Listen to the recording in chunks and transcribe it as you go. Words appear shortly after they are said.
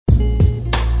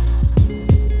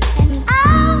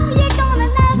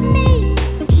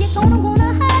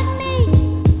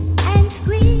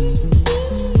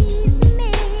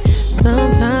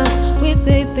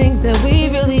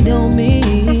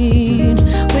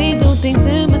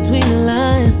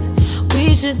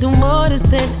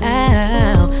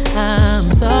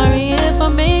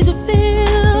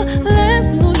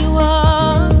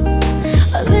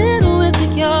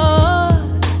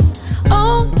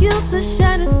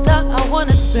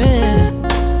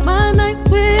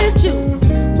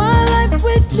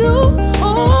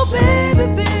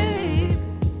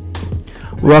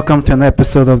Welcome to an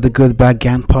episode of the Good Bad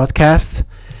Gang podcast.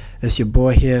 It's your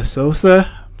boy here, Sosa,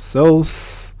 Loso,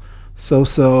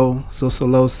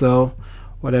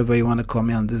 whatever you want to call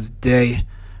me on this day.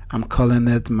 I'm calling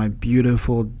it my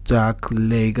beautiful dark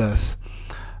Lagos.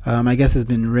 I guess it's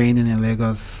been raining in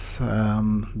Lagos.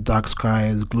 Dark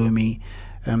skies, gloomy.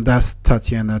 That's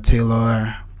Tatiana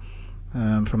Taylor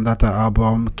from that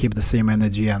album. Keep the same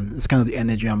energy, and it's kind of the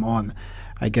energy I'm on.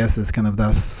 I guess it's kind of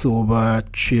that sober,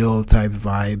 chill type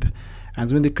vibe. And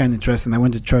it's really kind of interesting. I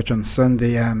went to church on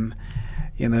Sunday, and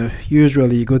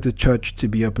usually you go to church to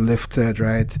be uplifted,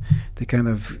 right? To kind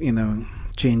of,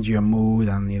 change your mood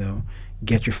and,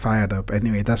 get you fired up.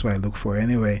 Anyway, that's what I look for.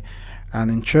 Anyway, and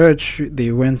in church,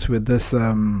 they went with this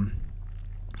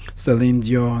Celine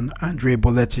Dion, Andre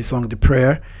Boletti song, The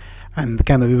Prayer, and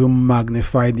kind of even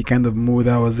magnified the kind of mood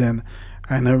I was in.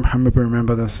 I never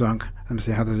remember the song. Let me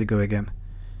see, how does it go again?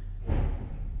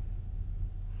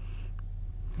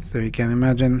 So you can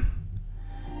imagine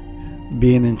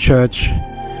being in church,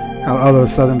 and all of a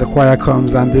sudden the choir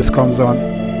comes and this comes on.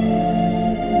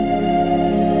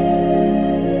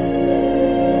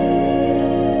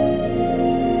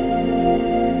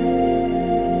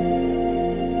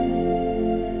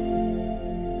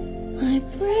 I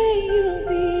pray you'll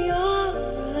be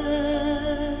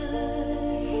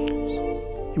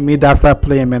alright. Me that start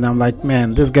playing, man. I'm like,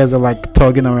 man, these guys are like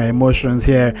tugging on my emotions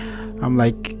here. I'm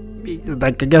like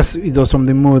I guess it was from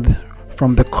the mood,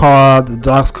 from the car, the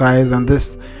dark skies, and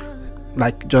this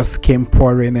like just came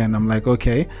pouring in. I'm like,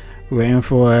 okay, we're in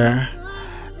for a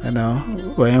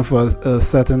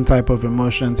certain type of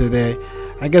emotion today.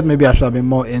 I guess maybe I should have been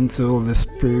more into the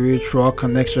spiritual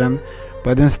connection,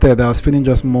 but instead I was feeling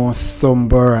just more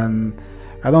somber, and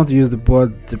I don't use the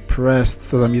word depressed,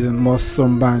 so I'm using more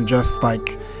somber and just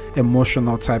like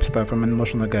emotional type stuff. I'm an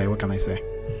emotional guy, what can I say?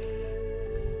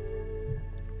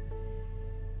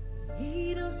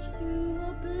 Lead us to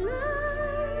a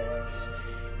place,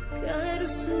 guide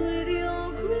us with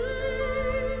your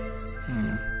grace,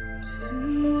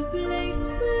 to a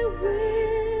place where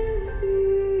we'll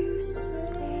be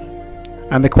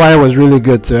safe. And the choir was really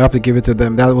good too. I have to give it to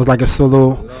them. That was like a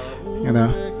solo,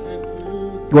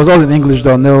 It was all in English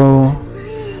though, no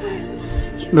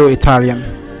Italian.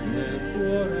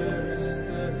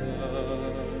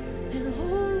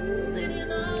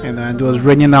 And it was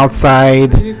raining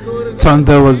outside,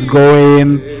 thunder was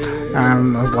going,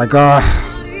 and I was like, I'm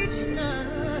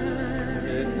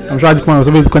sure at this point I was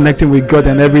able to connecting with God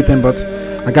and everything, but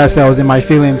like I said, I was in my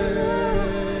feelings. Let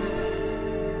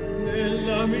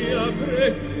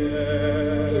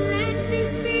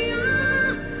this be our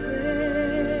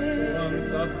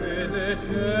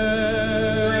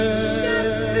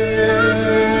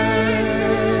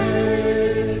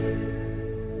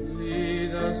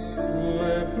Lead us to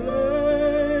a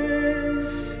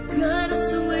place, guide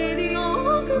us with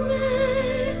your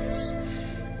grace,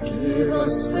 give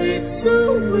us faith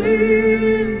so we'll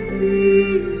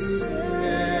be saved.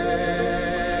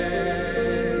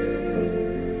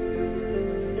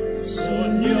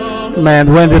 Man,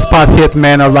 when this part hit,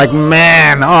 man, I was like,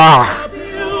 man,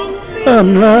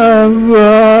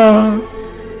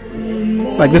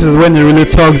 like this is when it really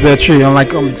tugs at you. I'm like,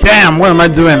 damn, what am I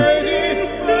doing?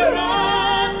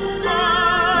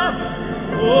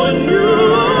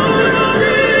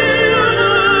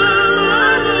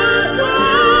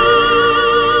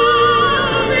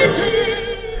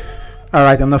 All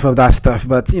right, enough of that stuff.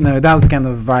 But that was the kind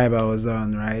of vibe I was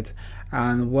on, right?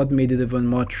 And what made it even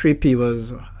more trippy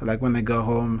was like when I got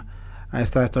home, I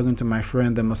started talking to my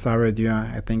friend, the Masara Dion.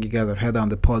 I think you guys have heard on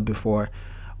the pod before.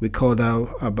 We called out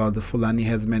about the Fulani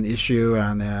headsman issue,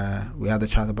 and we had a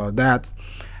chat about that.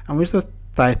 And we just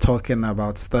started talking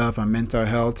about stuff and mental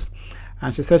health.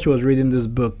 And she said she was reading this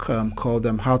book called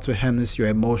How to Harness Your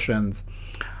Emotions.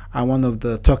 And one of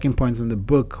the talking points in the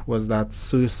book was that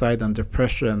suicide and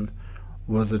depression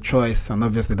was a choice. And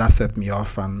obviously that set me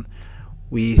off. And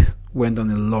we went on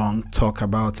a long talk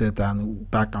about it and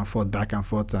back and forth.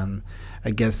 And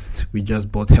I guess we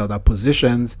just both held our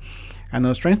positions. And I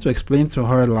was trying to explain to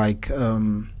her, like,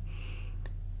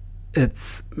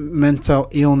 it's mental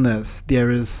illness. There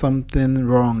is something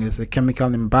wrong. It's a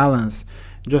chemical imbalance.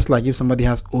 Just like if somebody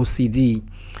has OCD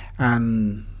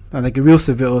and like a real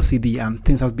severe OCD, and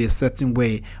things have to be a certain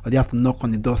way, or they have to knock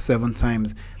on the door 7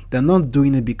 times. They're not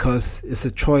doing it because it's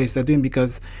a choice. They're doing it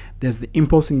because there's the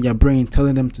impulse in their brain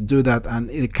telling them to do that, and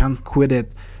they can't quit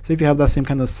it. So if you have that same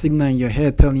kind of signal in your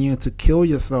head telling you to kill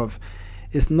yourself,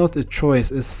 it's not a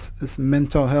choice. It's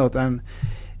mental health, and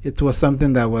it was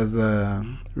something that was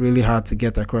really hard to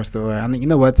get across to her. And you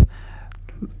know what?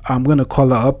 I'm going to call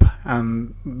her up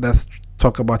and let's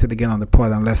talk about it again on the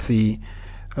pod, and let's see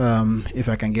if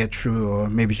I can get through, or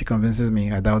maybe she convinces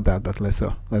me. I doubt that, but let's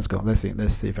go. Let's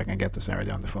see if I can get to Sarah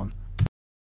on the phone.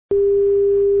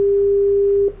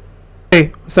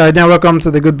 Hey, Sarah, welcome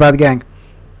to the Good Bad Gang.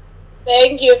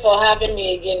 Thank you for having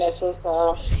me again,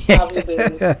 Esufa. How have you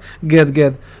been?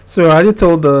 Good. So I already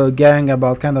told the gang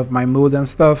about kind of my mood and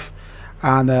stuff,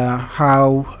 and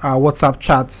how our WhatsApp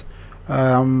chats.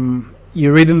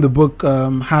 You're reading the book,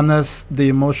 Harness the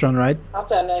Emotion, right? How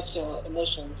to harness your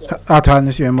emotions. Yeah. How to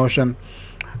harness your emotion,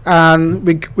 and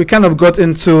we kind of got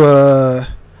into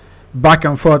back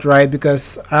and forth, right?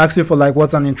 Because I asked you for like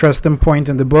what's an interesting point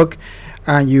in the book,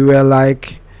 and you were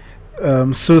like,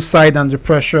 suicide and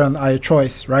depression are a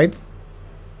choice, right?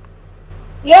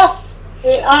 Yes,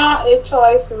 they are a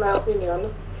choice, in my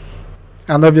opinion.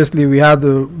 And obviously, we had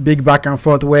the big back and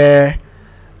forth where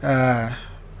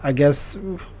I guess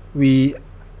we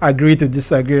agree to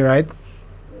disagree, right?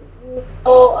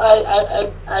 Oh,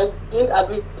 I didn't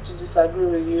agree to disagree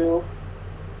with you.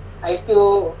 I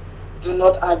still do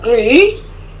not agree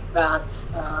that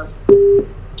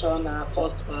children are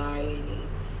caused by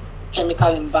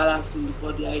chemical imbalance in the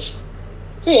body. I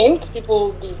think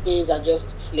people these days are just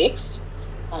flakes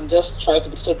and just try to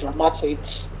be so dramatic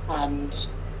and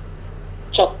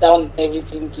chalk down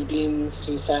everything to being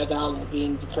suicidal or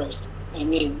being depressed. I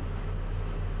mean,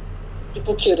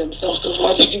 people kill themselves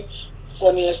over the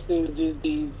funniest things these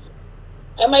days.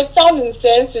 I might sound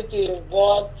insensitive,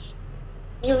 but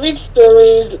you read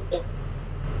stories,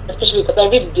 especially because I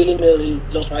read the Daily Mail a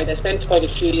lot, right? I spent quite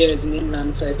a few years in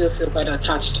England, so I still feel quite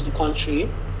attached to the country.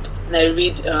 And I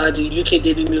read the UK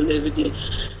Daily Mail every day.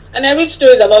 And I read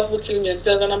stories about people killing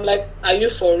themselves, and I'm like, are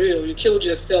you for real? You killed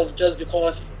yourself just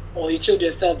because, or you killed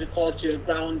yourself because you're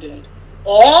grounded.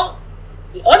 Or,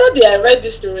 the other day I read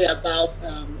this story about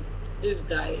this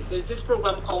guy. There's this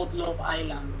program called Love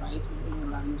Island, right, in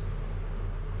England.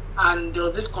 And there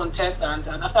was this contestant,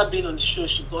 and after being on the show,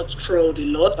 she got trolled a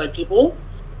lot by people.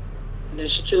 And then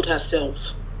she killed herself,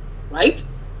 right?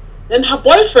 Then her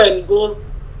boyfriend goes,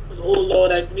 oh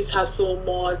Lord, I miss her so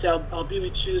much, I'll be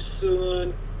with you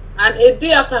soon. And a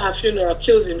day after her funeral,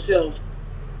 kills himself.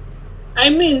 I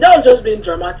mean, that was just being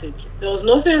dramatic. There was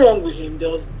nothing wrong with him. There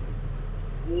was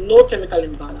no chemical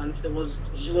imbalance.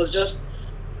 He was just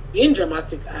being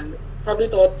dramatic and probably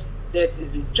thought death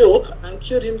is a joke and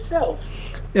killed himself.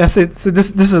 Yes, so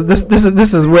this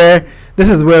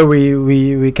is where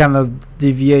we kind of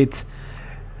deviate.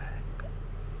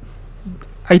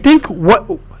 I think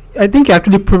you're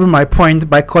actually proving my point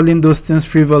by calling those things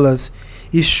frivolous.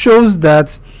 It shows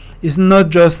that it's not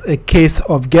just a case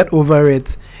of get over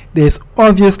it. There's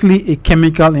obviously a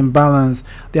chemical imbalance.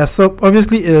 There's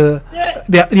obviously you're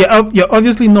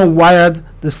obviously not wired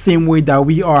the same way that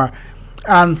we are.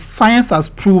 And science has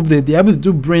proved that they're able to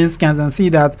do brain scans and see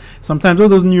that sometimes all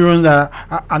those neurons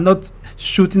are not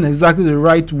shooting exactly the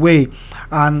right way,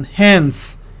 and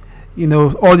hence,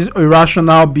 all these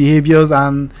irrational behaviors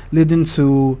and leading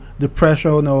to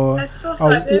depression or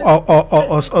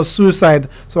suicide.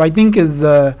 So I think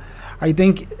I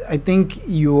think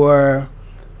you are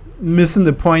missing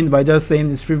the point by just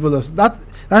saying it's frivolous. That's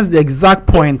the exact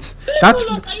point. That's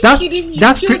frivolous.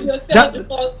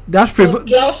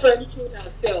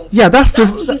 Yeah, that's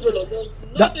frivolous.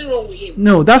 Nothing wrong with him.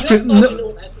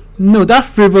 No, that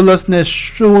frivolousness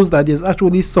shows that there's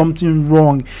actually something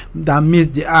wrong that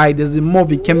meets the eye. There's more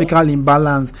of a chemical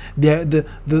imbalance. The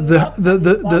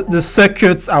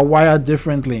circuits are wired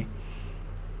differently.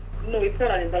 No, it's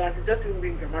not an imbalance. It's just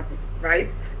being dramatic, right?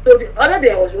 So the other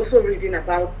day I was also reading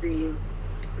about I'm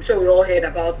sure we all heard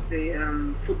about the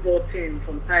football team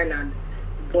from Thailand,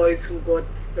 the boys who got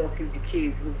stuck in the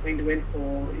cave when they went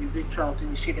for a ritual to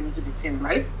initiate them into the team,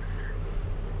 right?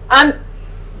 And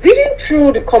reading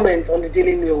through the comments on the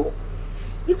Daily Mail,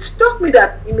 it struck me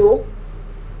that,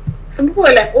 some people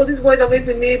were like, oh, these boys are going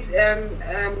to need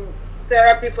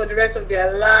therapy for the rest of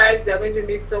their lives. They're going to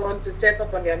need someone to check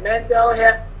up on their mental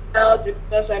health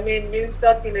because, being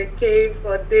stuck in a cave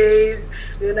for days,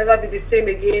 they'll never be the same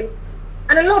again.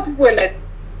 And a lot of people were like,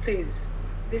 please,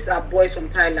 these are boys from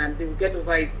Thailand. They will get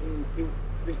over it in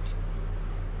a week.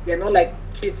 They're not like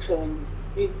kids from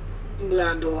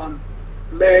England or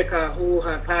America who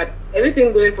have had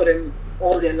everything going for them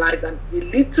all their lives, and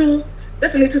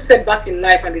just a little setback in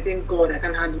life, and they think, God, I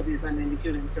can't handle this, and then they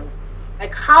kill themselves.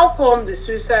 Like, how come the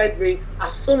suicide rates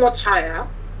are so much higher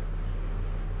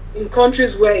in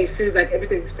countries where it feels like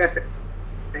everything is perfect?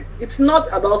 Like, it's not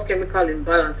about chemical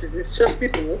imbalances. It's just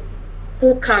people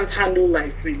who can't handle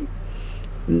life really.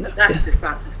 That's the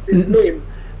fact. There's no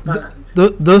imbalance.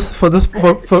 For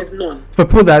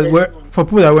people that for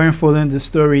people that weren't following the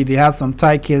story, they had some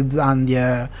Thai kids and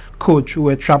their coach who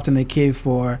were trapped in a cave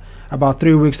for about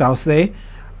 3 weeks, I'll say,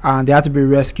 and they had to be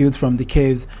rescued from the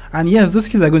caves. And yes, those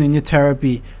kids are going to need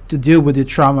therapy to deal with the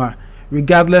trauma,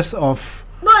 regardless of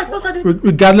No, I totally.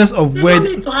 regardless of They where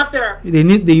don't need to have therapy.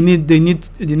 they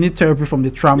need therapy from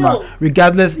the trauma, No,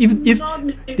 regardless if not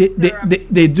need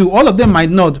they do. All of them might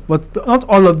not, but not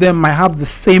all of them might have the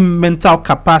same mental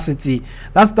capacity.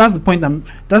 That's the point.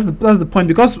 That's the point,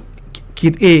 because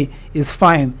kid A is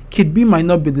fine, kid B might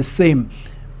not be the same.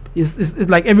 It's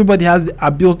like everybody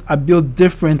are built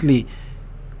differently.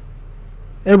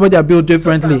 Everybody are built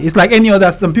differently. It's like any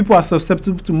other. Some people are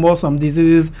susceptible to more some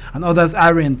diseases and others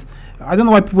aren't. I don't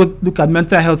know why people look at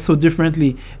mental health so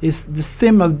differently. It's the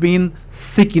same as being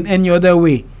sick in any other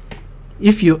way.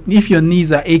 If your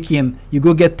knees are aching, you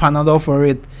go get Panadol for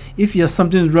it. If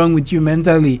something's wrong with you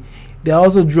mentally, there are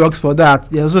also drugs for that.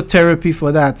 There's also therapy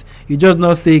for that. You just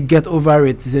not say get over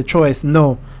it. It's a choice.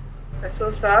 No.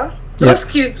 So, sir, those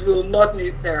kids will not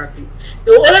need therapy. They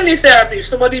will only need therapy if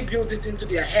somebody builds it into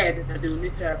their head that they will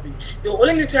need therapy. They will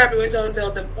only need therapy when someone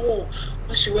tells them, oh,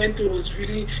 what she went through was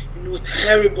really,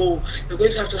 terrible. You're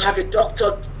going to have a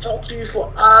doctor talk to you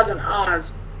for hours and hours.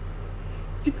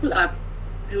 People are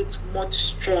built much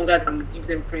stronger than we give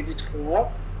them credit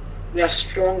for. They are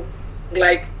strong.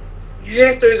 Like, you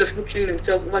hear stories of people killing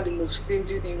themselves over the most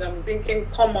stingy things. I'm thinking,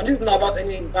 come on, this is not about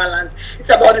any imbalance. It's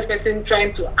about this person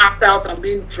trying to act out and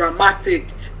being dramatic.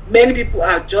 Many people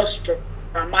are just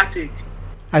dramatic.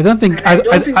 I don't think. I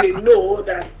don't think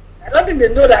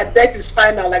they know that death is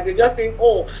final. Like, they just think,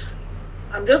 oh,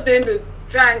 I'm just going to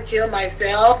try and kill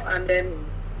myself, and then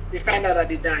they find out that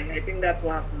they die. I think that's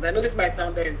what happens. I know this might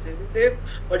sound very insensitive,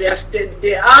 but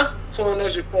there are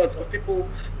coroner's reports of people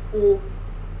who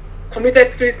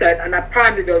committed suicide, and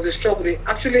apparently there was a struggle. They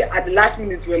actually, at the last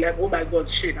minute, were like, oh my god,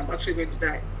 shit, I'm actually going to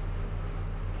die.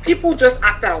 People just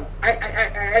act out.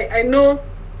 I know,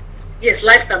 yes,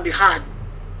 life can be hard.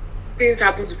 Things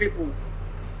happen to people.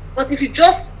 But if you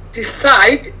just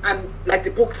decide, and like the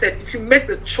book said, if you make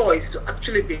the choice to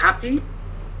actually be happy,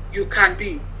 you can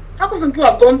be. How come some people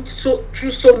have gone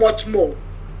through so much more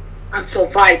and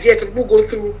survived? Yet people go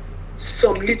through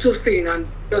some little thing and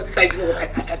just decide,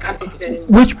 I can't take it anymore.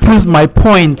 Which proves my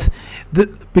point.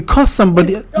 Because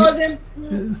somebody...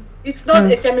 It's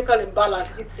not a chemical imbalance.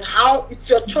 It's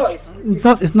your choice.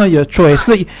 It's not your choice.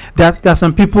 There are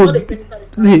some people.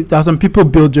 There are some people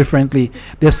built differently.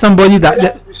 There's somebody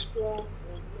that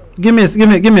give me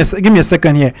a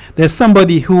second here. There's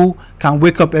somebody who can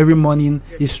wake up every morning,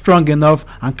 is strong enough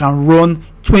and can run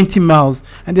 20 miles,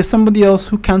 and there's somebody else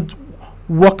who can't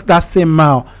walk that same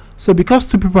mile. So because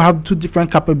two people have two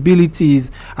different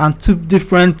capabilities and two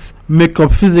different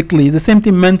makeup physically, it's the same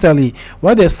thing mentally.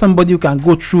 While there's somebody who can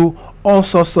go through all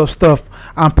sorts of stuff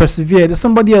and persevere, there's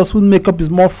somebody else whose makeup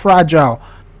is more fragile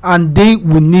and they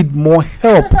will need more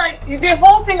help. The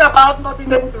whole thing about not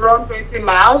being able to run 20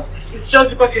 miles is just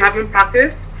because you haven't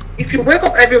practiced. If you wake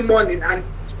up every morning and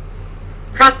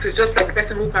practice just like the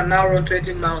person who can now run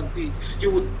 20 miles,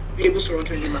 you would be able to run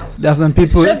 20 miles. There's some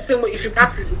people. It's the same way if you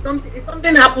practice. If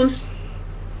something happens,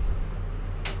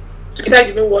 so either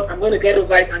you know what, I'm going to get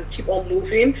over it and keep on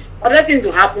moving. Other things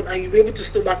will happen and you'll be able to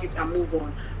stomach it and move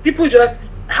on. People just,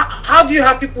 how do you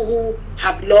have people who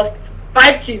have lost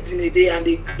 5 kids in a day and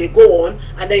they go on,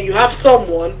 and then you have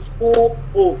someone who,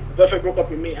 boyfriend broke up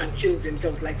with me and kills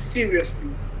themselves? Like,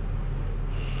 seriously.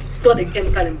 It's not a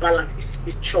chemical imbalance.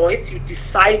 It's a choice. You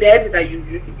decided that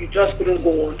you just couldn't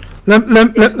go on.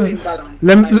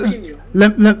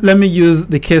 Let me use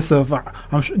the case of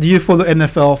do you follow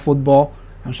NFL football?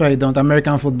 I'm sure you don't.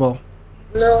 American football.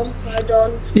 No, I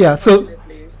don't. Yeah. So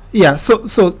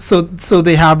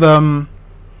they have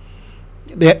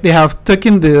they have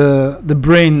taken the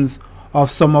brains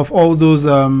of some of all those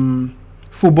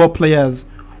football players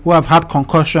who have had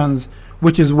concussions,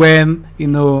 which is when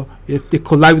if they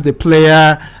collide with the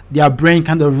player, their brain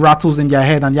kind of rattles in their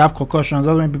head and they have concussions.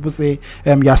 That's when people say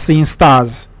you're seeing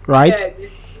stars, right? Yeah,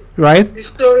 right. The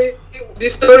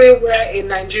story where a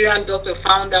Nigerian doctor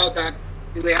found out that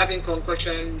they were having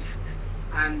concussions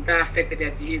and that affected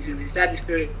their behavior. Is that the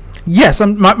story? Yes,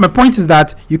 my point is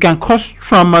that you can cause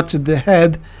trauma to the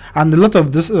head, and a lot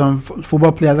of these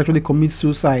football players actually commit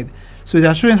suicide. So they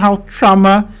are showing how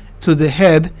trauma to the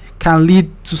head can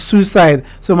lead to suicide.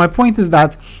 So my point is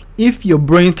that if your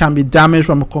brain can be damaged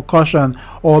from a concussion,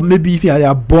 or maybe if you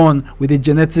are born with a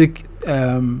genetic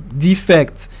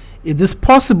defect, it is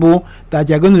possible that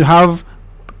you're going to have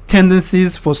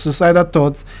tendencies for suicidal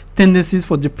thoughts, tendencies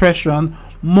for depression,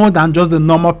 more than just the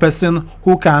normal person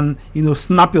who can,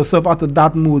 snap yourself out of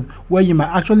that mood, where you might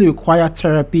actually require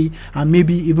therapy and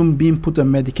maybe even being put on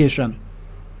medication.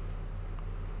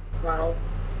 Wow.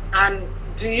 And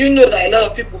do you know that a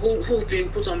lot of people who've been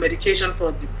put on medication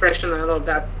for depression and all of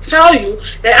that tell you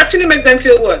that actually makes them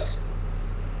feel worse?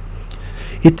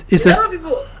 It's a lot of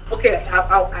people. Okay,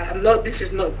 I'm not. This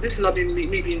is not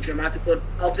me being dramatic, but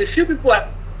of the few people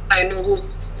I know who've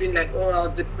been like, oh, I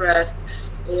was depressed,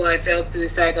 oh, I felt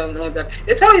suicidal and all that.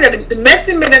 They tell me that the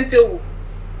medicine made them feel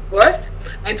worse,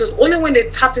 and it was only when they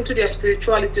tapped into their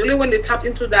spirituality, only when they tapped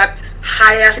into that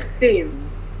higher thing,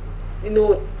 And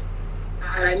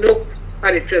I know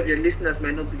quite a few of your listeners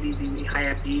might not believe in a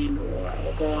higher being or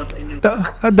God.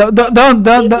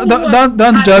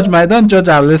 Don't judge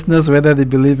our listeners whether they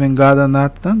believe in God or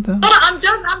not. Don't. No, I'm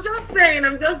just saying.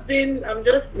 I'm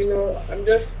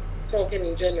just talking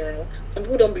in general. Some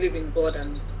people don't believe in God,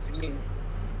 and I mean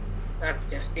that's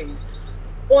their thing.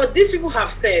 But these people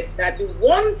have said that the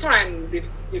one time they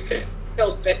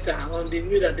felt better, and they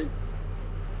knew that they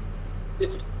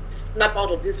could snap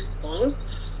out of this funk,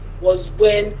 was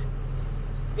when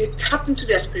they tapped into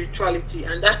their spirituality,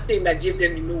 and that thing that gave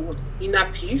them,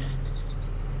 inner peace.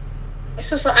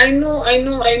 So I know,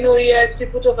 yes,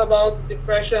 people talk about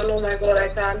depression, oh my God, I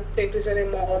can't take this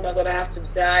anymore, oh my God, I have to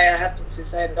die, I have to be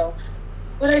suicidal.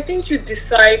 But I think you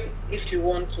decide if you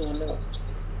want to or not.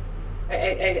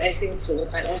 I think so.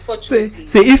 And unfortunately,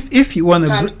 if you want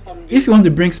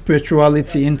to bring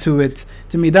spirituality into it,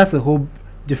 to me that's a whole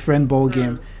different ball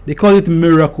game. They call it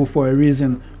miracle for a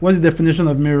reason. What's the definition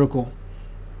of miracle?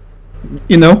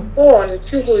 Go on,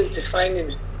 it's you who is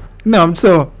defining it. No,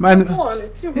 so man. Go on,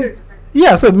 it's you who is.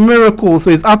 Yeah, so miracle, so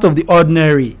it's out of the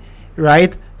ordinary,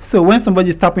 right? So when somebody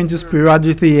is tapping into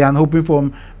spirituality and hoping for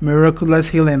miraculous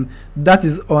healing, that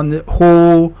is on the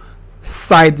whole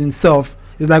side itself.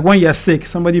 It's like when you're sick,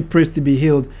 somebody prays to be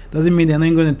healed. Doesn't mean they're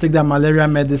not going to take that malaria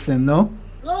medicine, no?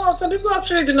 No, some people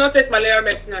actually do not take malaria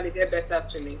medicine and they get better,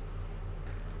 actually.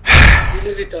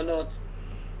 Believe it or not.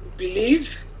 Believe.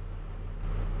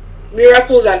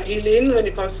 Miracles and healing, when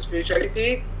it comes to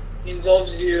spirituality,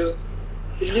 involves you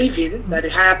believing that the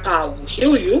higher power will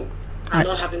heal you and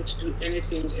not having to do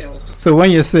anything else. So when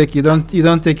you're sick, you don't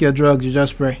take your drugs, you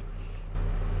just pray.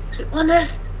 To be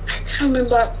honest, I can't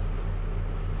remember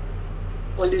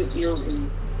falling ill in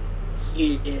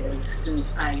years since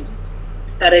I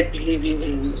started believing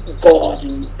in God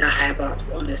and the higher power. To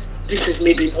be honest, this is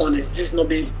me being honest. This is not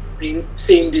me being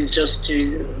saying this just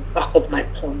to back up my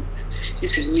point.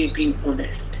 This is me being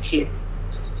honest here.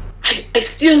 I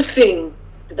still think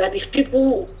that if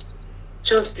people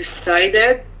just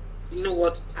decided, you know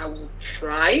what, I will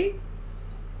try,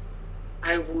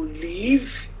 I will live,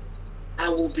 I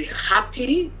will be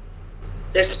happy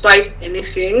despite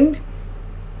anything,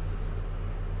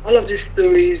 all of these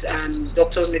stories and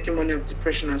doctors making money of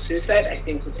depression and suicide, I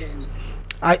think would end.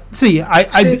 I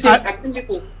think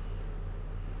people.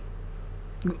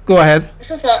 Go ahead.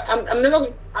 I'm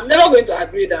never going to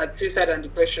agree that suicide and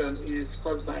depression is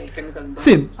caused by chemical imbalance.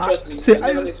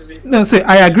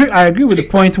 I agree with the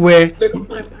point where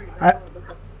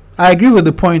I agree with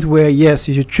the point where yes,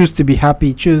 you should choose to be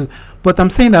happy, but I'm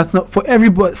saying that's not for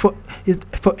everybody. For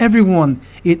everyone,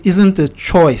 it isn't a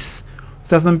choice.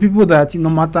 There's some people that no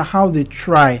matter how they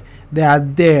try, they are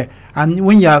there. And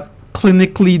when you are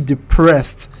clinically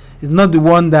depressed, it's not the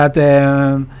one that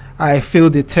I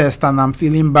failed the test and I'm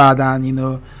feeling bad and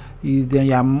then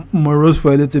you're morose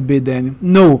for a little bit. Then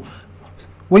no,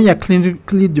 when you're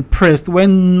clinically depressed,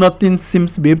 when nothing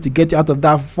seems to be able to get you out of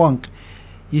that funk,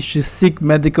 you should seek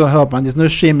medical help, and there's no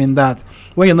shame in that.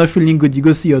 When you're not feeling good, you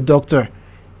go see your doctor.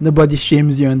 Nobody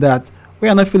shames you on that. When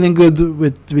you're not feeling good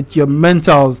with your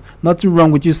mentals, nothing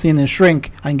wrong with you seeing a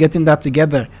shrink and getting that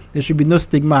together. There should be no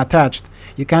stigma attached.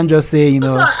 You can't just say,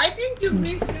 I think you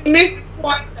missed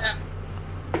one.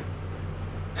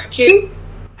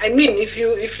 I mean, if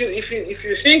you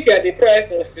think you're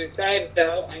depressed or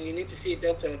suicidal and you need to see a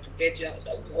doctor to get you out,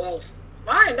 well,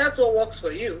 fine, that's what works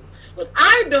for you. But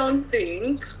I don't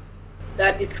think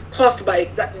that it's caused by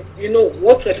exactly,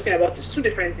 what we're talking about is two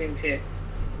different things here.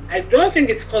 I don't think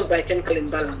it's caused by chemical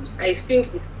imbalance. I think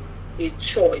it's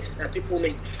a choice that people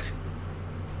make.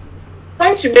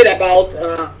 Point you made about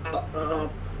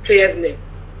players' name.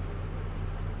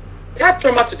 They had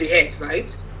trauma to the head, right?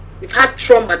 They've had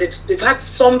trauma. They've had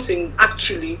something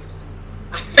actually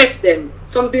affect them.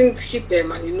 Something hit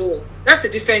them, and that's a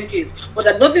different case. But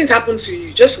that nothing's happened to you.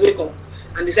 You just wake up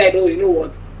and decide, oh, you know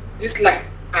what, this life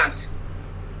hard,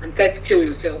 and try to kill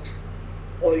yourself,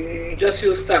 or you just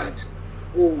feel sad.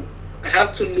 Oh, I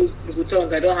have two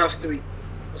Louboutins, I don't have three,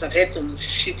 because I've heard some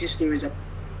shitty stories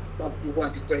about people who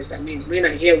are depressed. I mean, when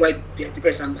I hear why they are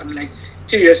depressed, I'm like,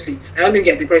 seriously, I don't think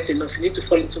you're depressed enough. You need to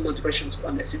fall into more depression to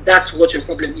understand. That's what your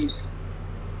problem is.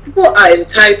 People are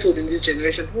entitled in this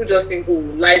generation. People just think, oh,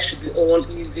 life should be all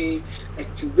easy. Like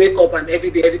you wake up and every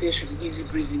day everything should be easy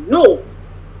breezy. No.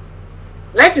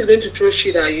 Life is going to throw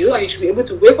shit at you, and you should be able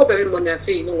to wake up every morning and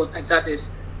say, you know what, I got this.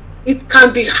 It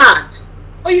can be hard.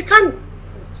 Or you can,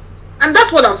 and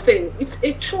that's what I'm saying. It's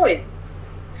a choice.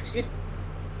 You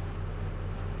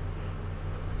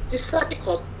decide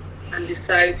to up and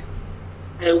decide,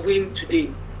 I win today.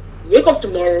 You wake up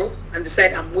tomorrow and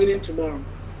decide, I'm winning tomorrow.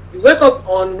 You wake up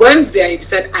on Wednesday and you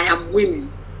decide, I am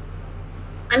winning.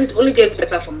 And it only gets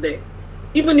better from there.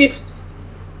 Even if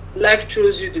life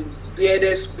throws you the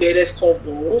weirdest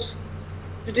curveballs,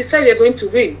 you decide you're going to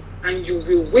win, and you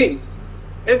will win.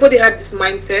 Everybody had this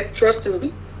mindset, trust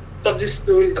me. Some of these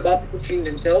stories about people killing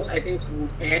themselves, I think will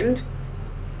end.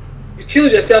 You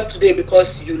killed yourself today because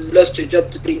you lost your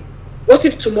job today. What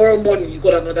if tomorrow morning you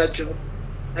got another job?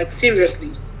 Like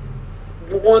seriously,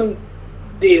 one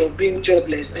day of being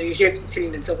jobless and you hear people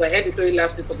killing themselves. I heard the story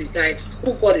last week of a guy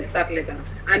who got a sack letter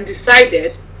and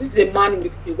decided, this is a man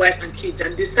with a wife and kids,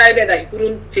 and decided that he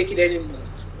couldn't take it anymore.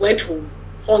 Went home,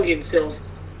 hung himself,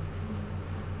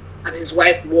 and his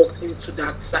wife walked into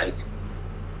that site.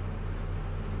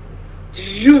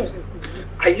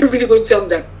 Are you really going to tell me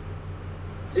that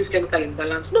this chemical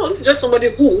imbalance? No, this is just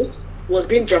somebody who was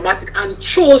being dramatic and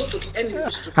chose to end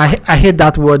it. I hate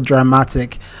that word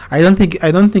dramatic. I don't think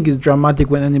it's dramatic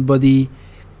when anybody.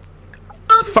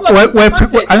 I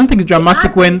don't think it's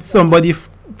dramatic when somebody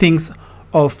thinks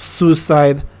of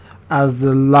suicide as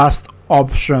the last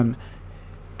option.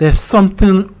 There's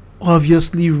something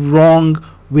obviously wrong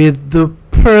with the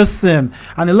person,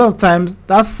 and a lot of times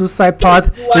that suicide part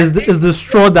is the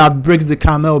straw that breaks the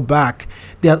camel back.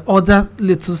 There are other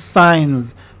little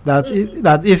signs that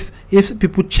if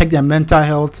people check their mental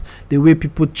health the way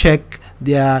people check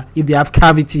if they have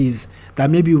cavities, that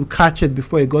maybe you catch it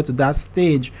before you go to that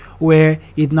stage where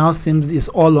it now seems it's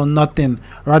all or nothing,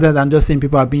 rather than just saying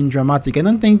people are being dramatic. I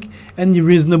don't think any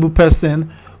reasonable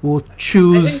person will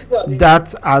choose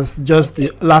that as just the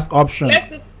last option.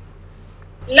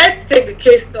 Let's take the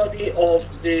case study of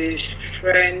the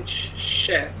French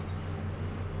chef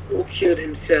who killed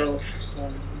himself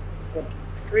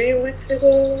 3 weeks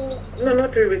ago. No,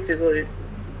 not 3 weeks ago. It's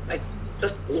like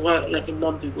just like a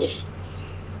month ago.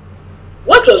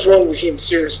 What was wrong with him?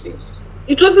 Seriously,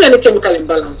 it wasn't any chemical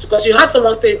imbalance, because you had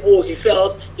someone saying, "Oh, he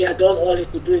felt he had done all he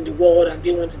could do in the world and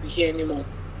didn't want to be here anymore."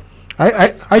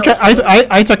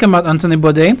 I talking about Anthony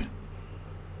Bourdain?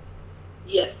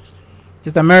 Yes.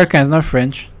 It's American, it's not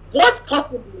French. What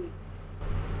possibly?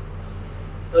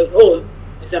 Oh,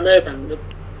 it's American. Look.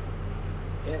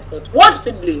 Yes, but what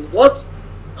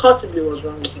possibly was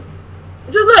wrong with him?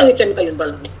 It was not any chemical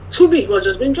imbalance. To me, he was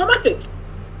just being dramatic.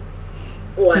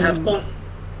 Oh, I have come.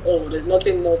 Oh, there's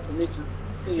nothing more for me to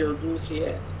see or do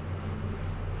here.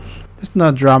 It's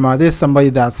not drama. There's somebody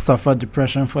that suffered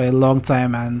depression for a long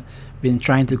time and been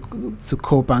trying to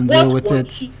cope and deal with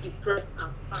it.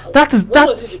 That is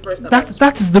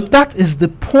the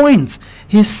point.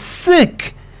 He's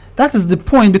sick. That is the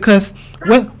point, because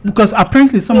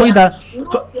apparently somebody that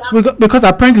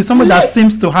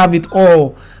seems to have it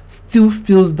all still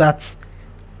feels that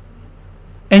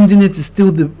ending it is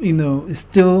still the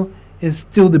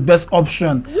best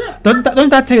option. Doesn't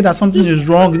that tell you that something is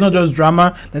wrong? It's not just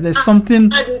drama, that there's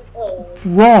something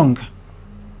wrong.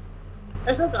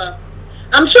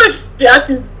 I'm sure if they ask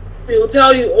him, they will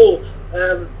tell you,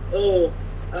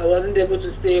 I wasn't able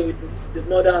to stay with the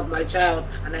mother of my child,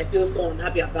 and I feel so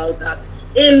unhappy about that.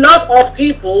 A lot of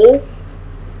people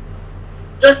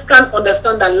just can't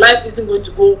understand that life isn't going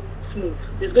to go smooth.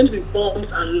 There's going to be bumps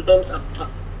and lumps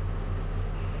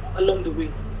along the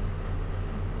way.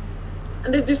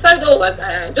 And they decide,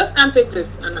 I just can't take this,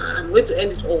 and I'm going to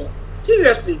end it all.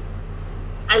 Seriously.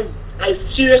 I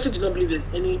seriously do not believe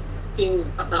there's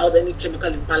anything about any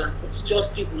chemical imbalance. It's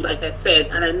just people, like I said,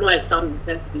 and I know I sound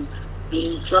insensitive,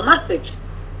 being dramatic.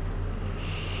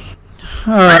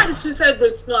 Why the suicide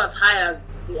rates not as high as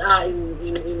they are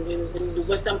in the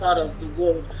western part of the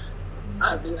world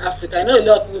as in Africa? I know a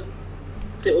lot of people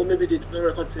say, oh, maybe they do not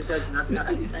record suicides in Africa.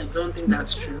 I don't think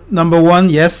that's true. Number one,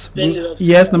 yes. We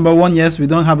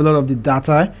don't have a lot of the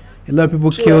data. A lot of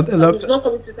people killed. A lot. It's not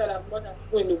commit suicide as much as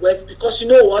people in the West, because you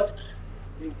know what?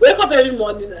 We wake up every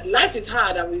morning, life is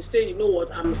hard, and we say, you know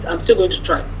what? I'm still going to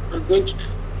try. I'm going to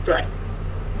try.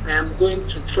 I am going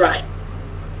to try.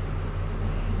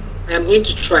 I am going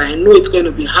to try. I know it's going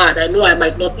to be hard. I know I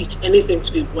might not eat anything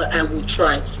today, but I will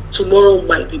try. Tomorrow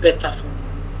might be better for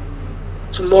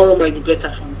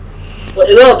me. But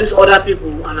a lot of these other people,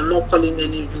 and I'm not calling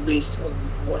any race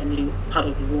or any part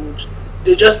of the world,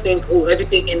 they just think, oh,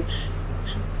 everything in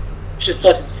should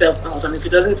sort itself out, and if it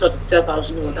doesn't sort itself out,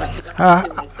 you know that's Uh,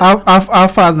 it. how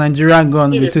far has Nigeria gone?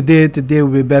 With today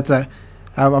will be better.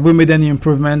 Have we made any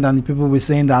improvement? And the people we're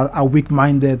saying that are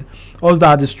weak-minded, all that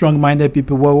are the strong-minded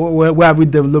people. Where have we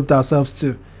developed ourselves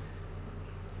to?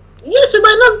 Yes, we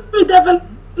might not be developed.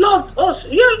 Us,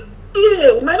 yeah,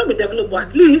 we might not be developed, but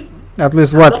at least At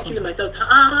least I'm not what? killing myself.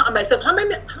 Myself. How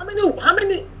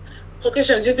many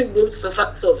Caucasians do you think will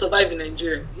survive in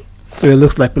Nigeria? So it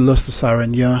looks like we lost to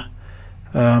Saren, yeah.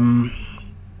 Um,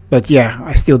 but yeah,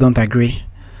 I still don't agree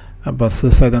about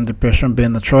suicide and depression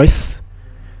being a choice.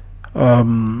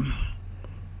 Um,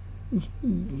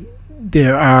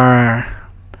 there are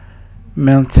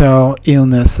mental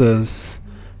illnesses,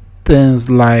 things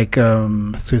like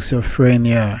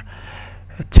schizophrenia,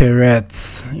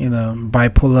 Tourette's,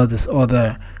 bipolar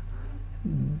disorder,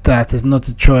 that is not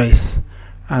a choice,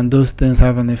 and those things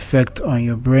have an effect on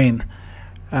your brain,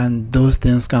 and those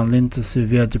things can lead to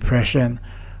severe depression,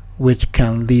 which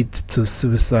can lead to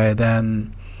suicide.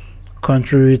 And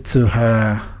contrary to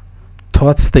her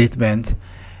thought statement,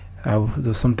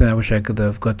 there's something I wish I could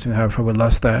have got to her before we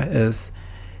lost her, is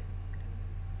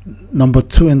number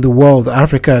 2 in the world.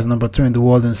 Africa is number 2 in the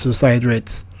world in suicide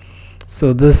rates.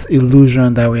 So this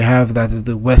illusion that we have that is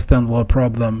the Western world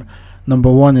problem, number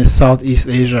 1 is Southeast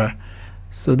Asia.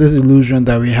 So this illusion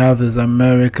that we have is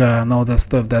America and all that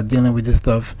stuff, that dealing with this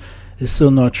stuff is so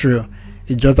not true.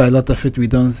 It's just a lot of it we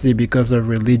don't see because of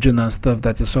religion and stuff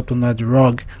that is swept under the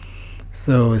rug.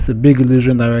 So it's a big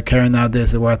illusion that we're carrying out there.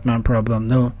 It's a white man problem.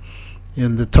 No.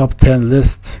 In the top 10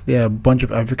 list, there are a bunch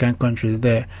of African countries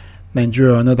there.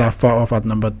 Nigeria are not that far off at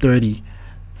number 30.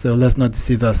 So let's not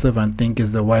deceive ourselves and think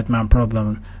it's a white man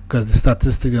problem, because the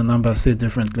statistical numbers say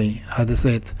differently. How they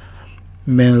say it,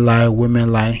 men lie,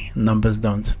 women lie, numbers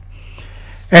don't.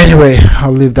 Anyway,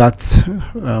 I'll leave that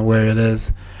where it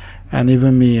is. And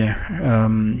even me,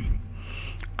 I'm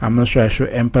not sure I show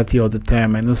empathy all the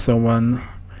time. I know someone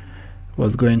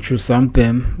was going through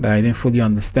something that I didn't fully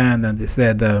understand, and they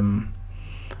said,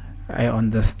 I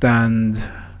understand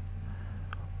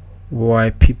why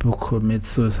people commit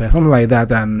suicide, something like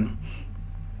that. And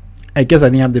I guess I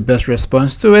didn't have the best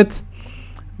response to it,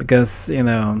 because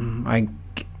I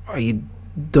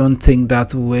don't think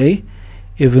that way,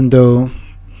 even though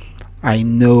I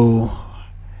know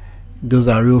those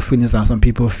are real feelings that some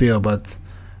people feel. But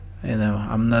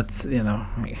I'm not,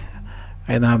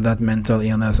 I don't have that mental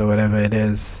illness or whatever it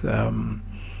is,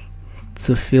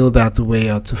 to feel that way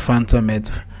or to phantom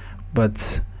it.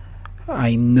 But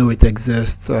I know it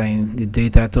exists. The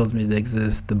data tells me it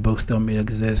exists. The books tell me it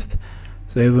exists.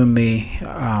 So even me,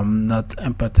 I'm not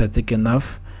empathetic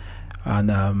enough.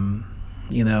 And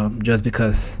just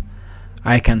because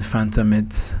I can phantom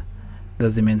it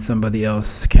doesn't mean somebody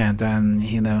else can't. And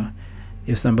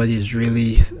if somebody is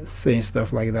really saying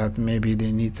stuff like that, maybe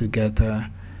they need to get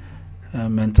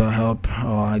mental help,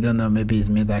 or I don't know, maybe it's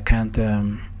me that can't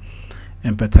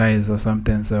empathize or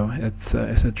something. So it's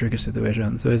a tricky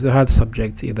situation. So it's a hard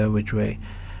subject either which way,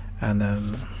 and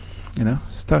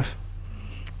it's tough,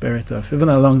 very tough. Even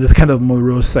along this kind of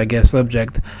morose, I guess,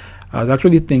 subject, I was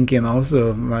actually thinking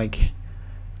also, like,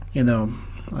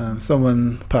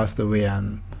 someone passed away,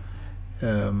 and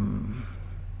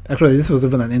actually this was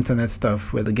even an internet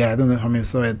stuff where the guy, I don't know how many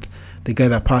saw it, the guy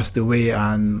that passed away,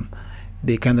 and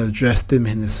they kind of dressed him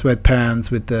in his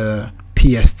sweatpants with the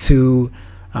PS2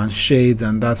 and shades,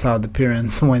 and that's how the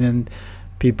parents wanted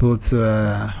people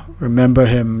to remember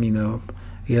him.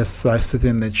 Yes, sitting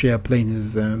in the chair playing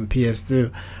his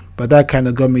PS2. But that kind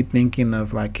of got me thinking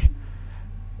of, like,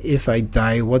 if I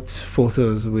die, what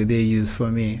photos will they use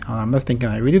for me? And I'm just thinking,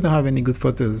 I really don't have any good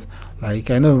photos. Like,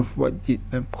 I know if you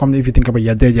think about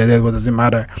you're dead, what does it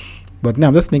matter? But now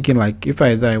I'm just thinking, like, if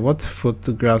I die, what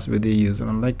photographs will they use? And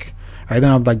I'm like, I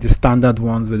don't have like the standard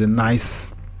ones with the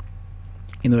nice,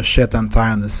 shirt and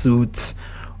tie and the suits,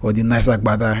 or the nice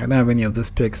agbada. I don't have any of those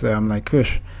pics. So I'm like,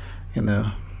 gosh,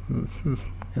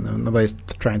 nobody's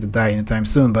trying to die anytime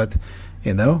soon. But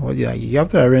you have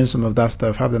to arrange some of that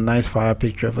stuff. Have the nice fire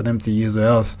picture for them to use, or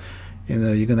else,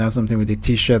 you're gonna have something with a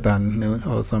T-shirt and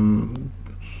or some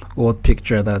old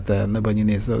picture that nobody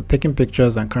needs. So taking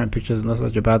pictures and current pictures is not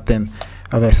such a bad thing.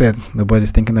 As I said,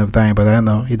 nobody's thinking of dying, but I don't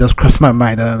know. It does cross my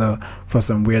mind. I don't know, for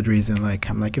some weird reason. Like,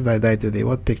 I'm like, if I die today,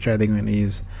 what picture are they going to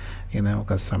use?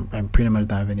 Because I'm pretty much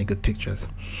don't have any good pictures.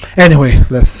 Anyway,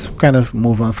 let's kind of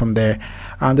move on from there.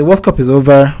 And the World Cup is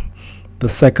over. The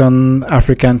second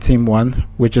African team won,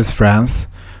 which is France.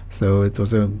 So it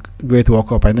was a great World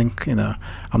Cup. I think,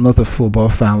 I'm not a football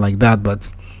fan like that, but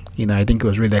I think it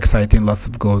was really exciting, lots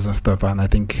of goals and stuff, and I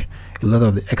think a lot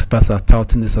of the experts are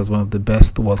touting this as one of the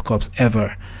best World Cups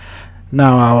ever.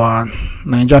 Now, our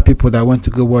Nigeria people that went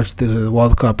to go watch the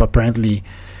World Cup, apparently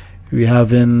we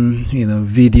having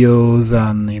videos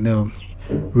and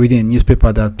reading in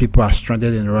newspaper that people are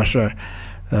stranded in Russia.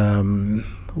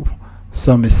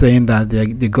 Some is saying that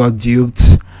they got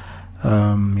duped.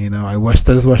 I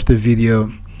just watched the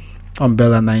video on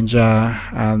Bella Ninja,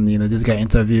 and this guy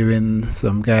interviewing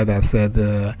some guy that said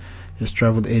his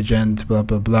travel agent, blah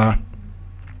blah blah.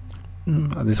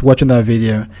 Just watching that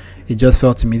video, it just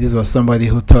felt to me this was somebody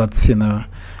who thought,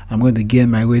 I'm going to gain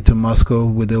my way to Moscow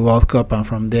with the World Cup, and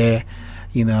from there,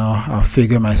 I'll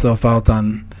figure myself out.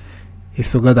 And he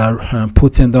forgot that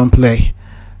Putin don't play,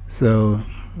 so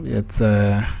it's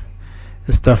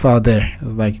tough out there.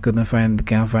 It's like you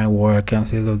can't find work, can't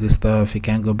see all this stuff. You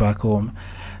can't go back home.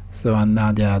 So and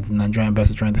now they are the Nigerian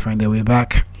embassy trying to find their way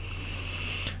back.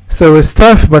 So it's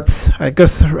tough, but I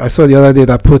guess I saw the other day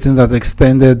that Putin has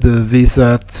extended the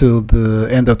visa to the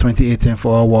end of 2018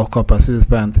 for all World Cup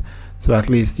participants. So at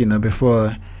least,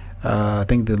 before, I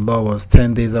think the law was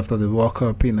 10 days after the World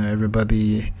Cup,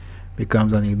 everybody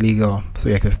becomes an illegal. So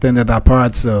he extended that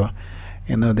part. So,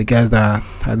 the guys that,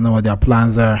 I don't know what their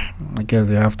plans are, I guess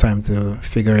they have time to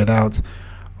figure it out.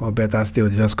 Or better still,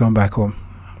 they just come back home.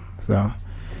 So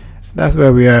that's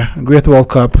where we are. Great World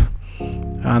Cup.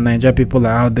 Nigeria people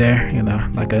are out there,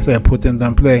 like I said, Putin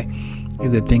don't play.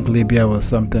 If they think Libya was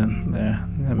something,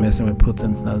 they're messing with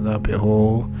Putin. That'll be a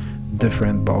whole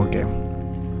different ball game.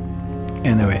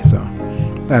 Anyway, so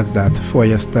that's that. 4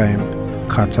 years time,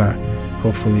 Qatar.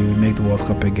 Hopefully we make the World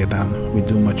Cup again and we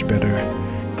do much better.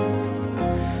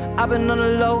 I've been on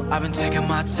the low, I've been taking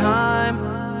my time.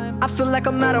 I feel like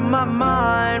I'm out of my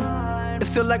mind. It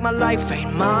feel like my life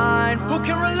ain't mine. Who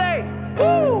can relate?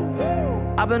 Woo!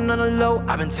 I've been on the low,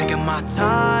 I've been taking my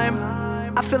time.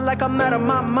 I feel like I'm out of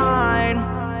my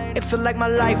mind. It feel like my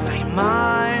life ain't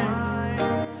mine.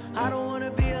 I don't wanna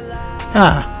be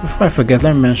alive. Before I forget,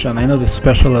 let me mention, I know the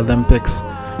Special Olympics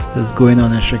is going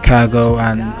on in Chicago,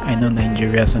 and I know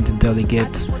Nigeria sent a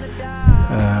delegate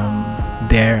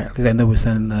there. At least I know we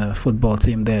sent a football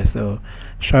team there, so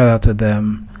shout out to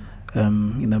them.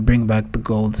 Bring back the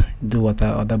gold, do what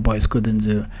our other boys couldn't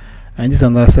do. And this is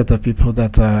another set of people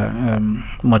that are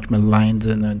much maligned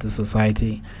in the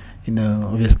society.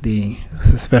 Obviously,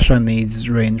 special needs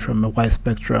range from a wide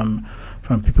spectrum,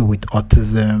 from people with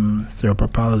autism, cerebral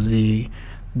palsy,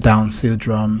 Down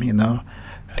syndrome.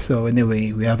 So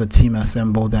anyway, we have a team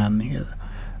assembled, and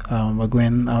we're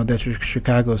going out there to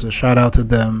Chicago. So shout out to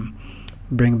them.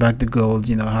 Bring back the gold.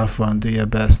 Have fun, do your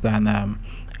best, and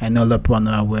I know a lot of people are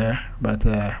not aware, but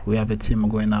we have a team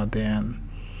going out there, and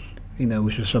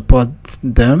we should support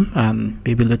them and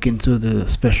maybe look into the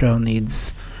special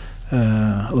needs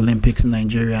Olympics in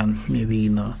Nigeria, and maybe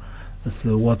it's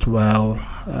a worthwhile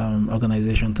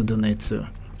organization to donate to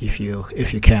if you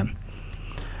can.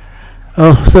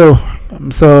 So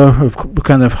we've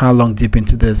kind of how long deep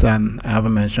into this, and I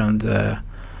haven't mentioned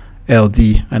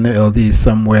LD. I know LD is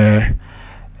somewhere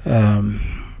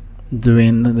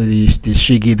doing the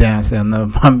Shigi dance, and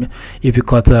if you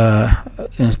caught her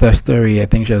Insta story, I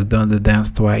think she has done the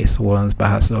dance twice, once by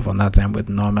herself and that time with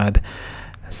Nomad.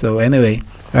 So anyway,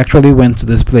 I actually went to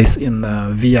this place in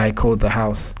VI called The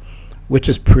House, which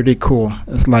is pretty cool.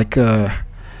 It's like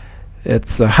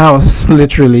it's a house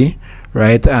literally,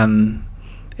 right? And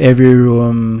every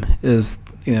room is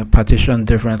partitioned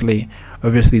differently.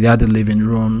 Obviously they had the living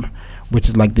room, which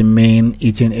is like the main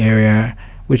eating area,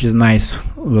 which is nice.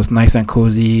 It was nice and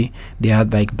cozy. They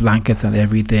had like blankets and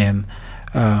everything.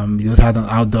 You just had an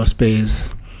outdoor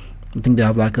space. I think they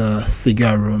have like a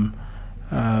cigar room,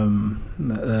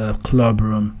 a club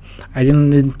room. I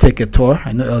didn't take a tour.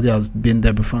 I know LD has been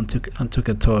there before and took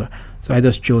a tour. So I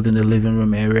just chilled in the living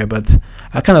room area. But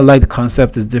I kind of like the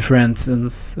concept. It's different and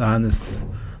it's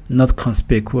not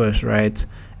conspicuous, right?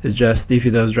 It's just if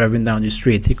you're just driving down the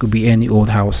street, it could be any old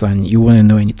house and you wouldn't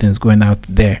know anything's going out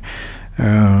there.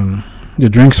 The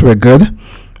drinks were good.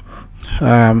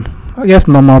 I guess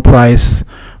normal price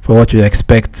for what you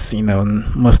expect.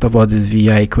 Most of all these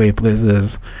VI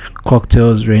places,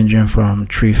 cocktails ranging from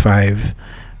 3.5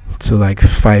 to like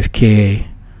 5k,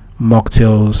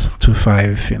 mocktails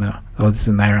 2.5. All this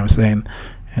in naira. I'm saying,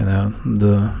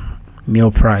 the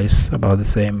meal price about the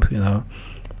same.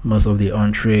 Most of the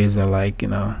entrees are like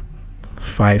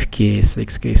 5k,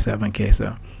 6k, 7k.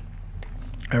 So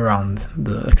around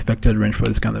the expected range for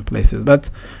this kind of places, but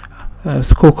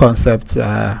it's a cool concept,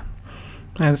 and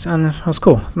it was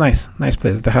cool. It's nice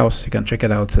place. The House, you can check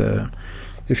it out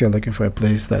if you're looking for a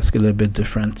place that's a little bit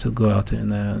different to go out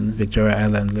in Victoria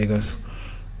Island, Lagos.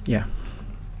 Yeah.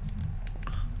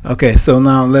 Okay, so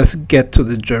now let's get to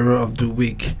the Joro of the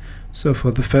week. So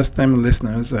for the first time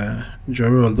listeners,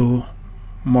 Joro Olu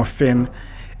Morphin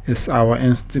is our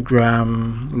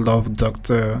Instagram love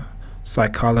doctor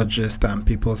psychologist, and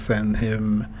people send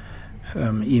him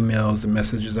emails and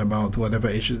messages about whatever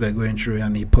issues they're going through,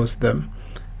 and he posts them.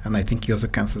 And I think he also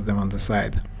cancels them on the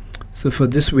side. So for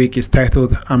this week, it's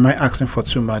titled, Am I Asking for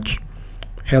Too Much?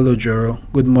 Hello, Joro.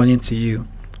 Good morning to you.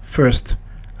 First,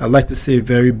 I'd like to say a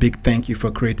very big thank you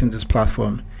for creating this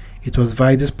platform. It was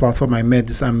via this platform I met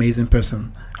this amazing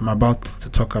person I'm about to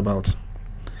talk about.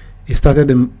 It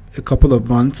started a couple of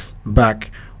months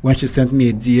back when she sent me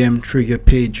a DM through your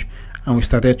page and we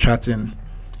started chatting,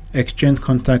 exchanged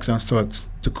contacts and sorts.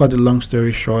 To cut the long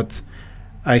story short,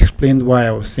 I explained why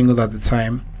I was single at the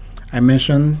time. I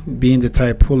mentioned being the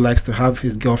type who likes to have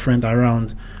his girlfriend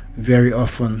around very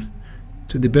often.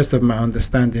 To the best of my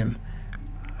understanding,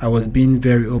 I was being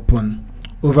very open.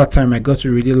 Over time, I got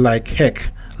to really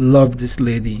love this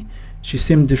lady. She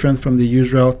seemed different from the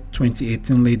usual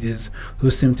 2018 ladies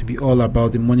who seem to be all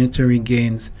about the monetary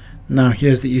gains. Now,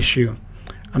 here's the issue.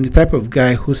 I'm the type of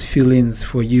guy whose feelings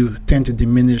for you tend to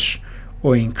diminish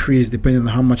or increase depending on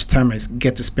how much time I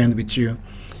get to spend with you.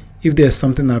 If there's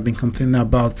something I've been complaining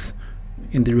about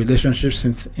in the relationship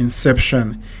since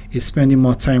inception, is spending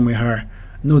more time with her.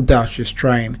 No doubt she's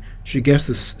trying. She gets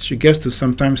to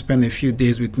sometimes spend a few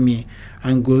days with me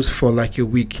and goes for like a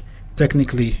week.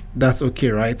 Technically, that's okay,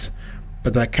 right?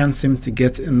 But I can't seem to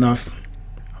get enough.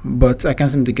 No,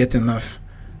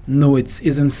 it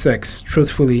isn't sex.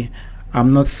 Truthfully,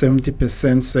 I'm not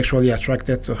 70% sexually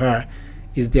attracted to her.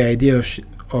 It's the idea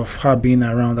of her being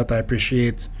around that I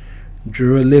appreciate.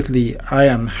 Lately, I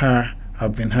and her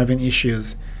have been having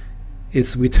issues.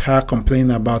 It's with her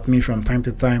complaining about me from time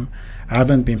to time. I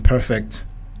haven't been perfect.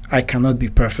 I cannot be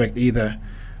perfect either.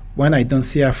 When I don't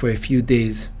see her for a few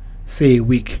days, say a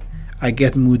week, I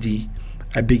get moody.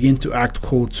 I begin to act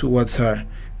cold towards her.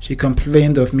 She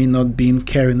complained of me not being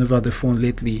caring over the phone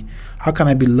lately. How can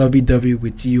I be lovey-dovey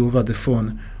with you over the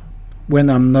phone when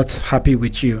I'm not happy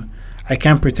with you? I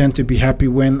can't pretend to be happy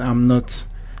when I'm not.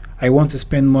 I want to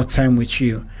spend more time with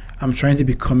you. I'm trying to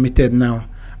be committed now,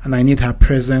 and I need her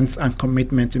presence and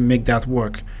commitment to make that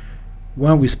work.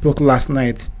 When we spoke last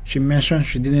night, she mentioned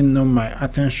she didn't know my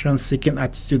attention-seeking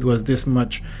attitude was this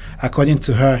much. According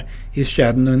to her, if she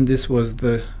had known this was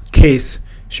the case,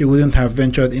 she wouldn't have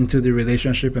ventured into the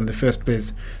relationship in the first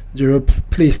place. Joro,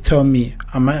 please tell me,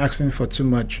 am I asking for too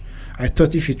much? I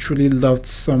thought if you truly loved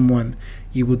someone,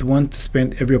 you would want to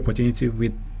spend every opportunity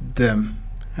with them.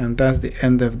 And that's the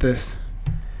end of this.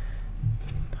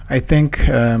 I think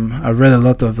I've read a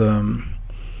lot of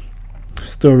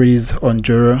stories on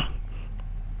Joro,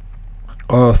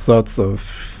 all sorts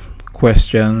of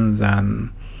questions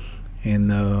and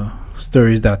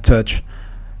stories that touch,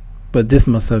 but this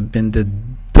must have been the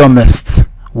dumbest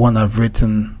one that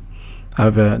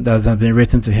has been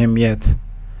written to him yet.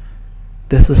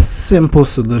 There's a simple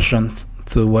solution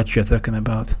to what you're talking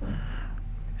about.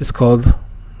 It's called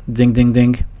ding ding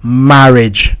ding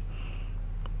marriage.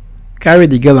 Carry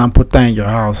the girl and put her in your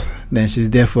house, then she's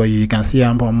there for you. You can see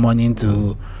her from morning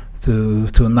to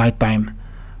night time.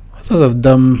 What sort of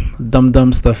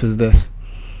dumb stuff is this?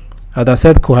 I'd have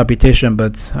said cohabitation,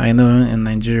 but I know in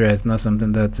Nigeria it's not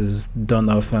something that is done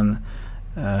often.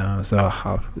 So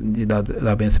that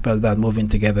have been supposed that moving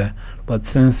together. But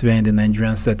since we're in the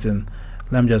Nigerian setting,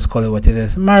 let me just call it what it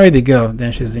is. Marry the girl,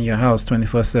 then she's in your house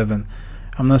 24/7.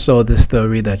 I'm not sure this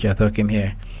story that you're talking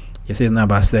here. You say it's not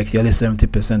about sex. You're only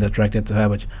 70% attracted to her,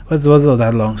 but what's all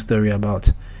that long story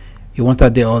about? You want her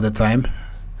there all the time?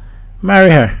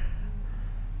 Marry her.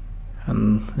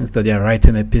 And instead you're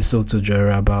writing an epistle to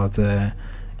Joro about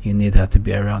you need her to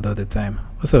be around all the time.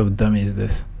 What sort of dummy is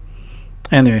this?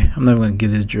 Anyway, I'm not going to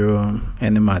give this Joro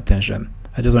any more attention.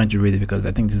 I just want you to read it because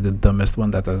I think this is the dumbest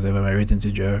one that has ever been written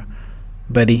to Joro.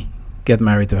 Buddy, get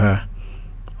married to her.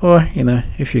 Or,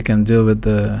 if you can deal with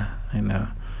the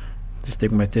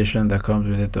stigmatization that comes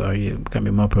with it, or you can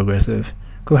be more progressive,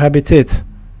 cohabitate.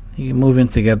 You can move in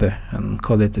together and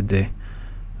call it a day.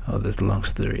 Oh, this long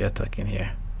story you're talking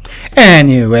here.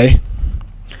 Anyway,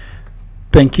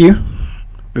 thank you.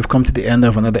 We've come to the end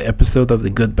of another episode of the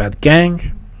Good Bad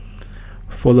Gang.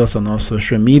 Follow us on all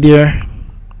social media.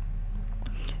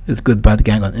 It's Good Bad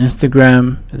Gang on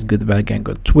Instagram. It's Good Bad Gang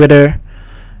on Twitter.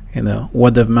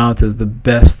 Word of mouth is the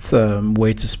best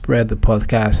way to spread the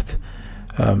podcast.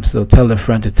 So tell a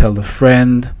friend to tell a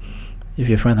friend. If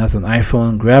your friend has an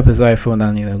iPhone, grab his iPhone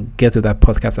and get to that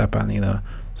podcast app and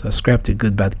subscribe to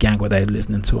Good Bad Gang, whether you're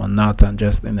listening to or not, and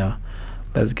just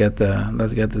let's get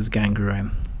this gang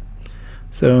growing.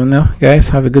 So no, guys,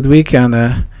 have a good week and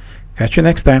catch you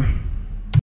next time.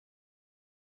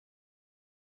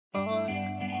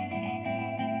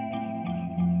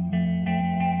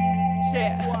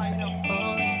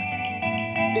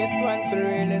 This one for the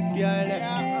realest girl.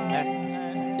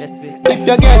 If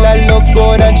your girl a look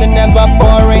good and she never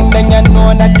boring, then you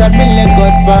know that a really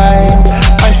good vibe.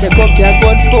 And she cook your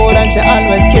good food and she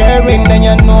always caring, then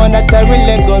you know that a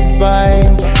really good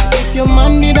vibe. If your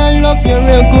man didn't love you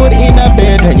real good in a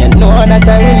bed, then you know that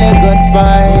a really good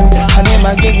vibe. And him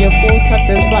a give you full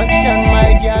satisfaction,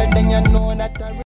 my girl, then you know that a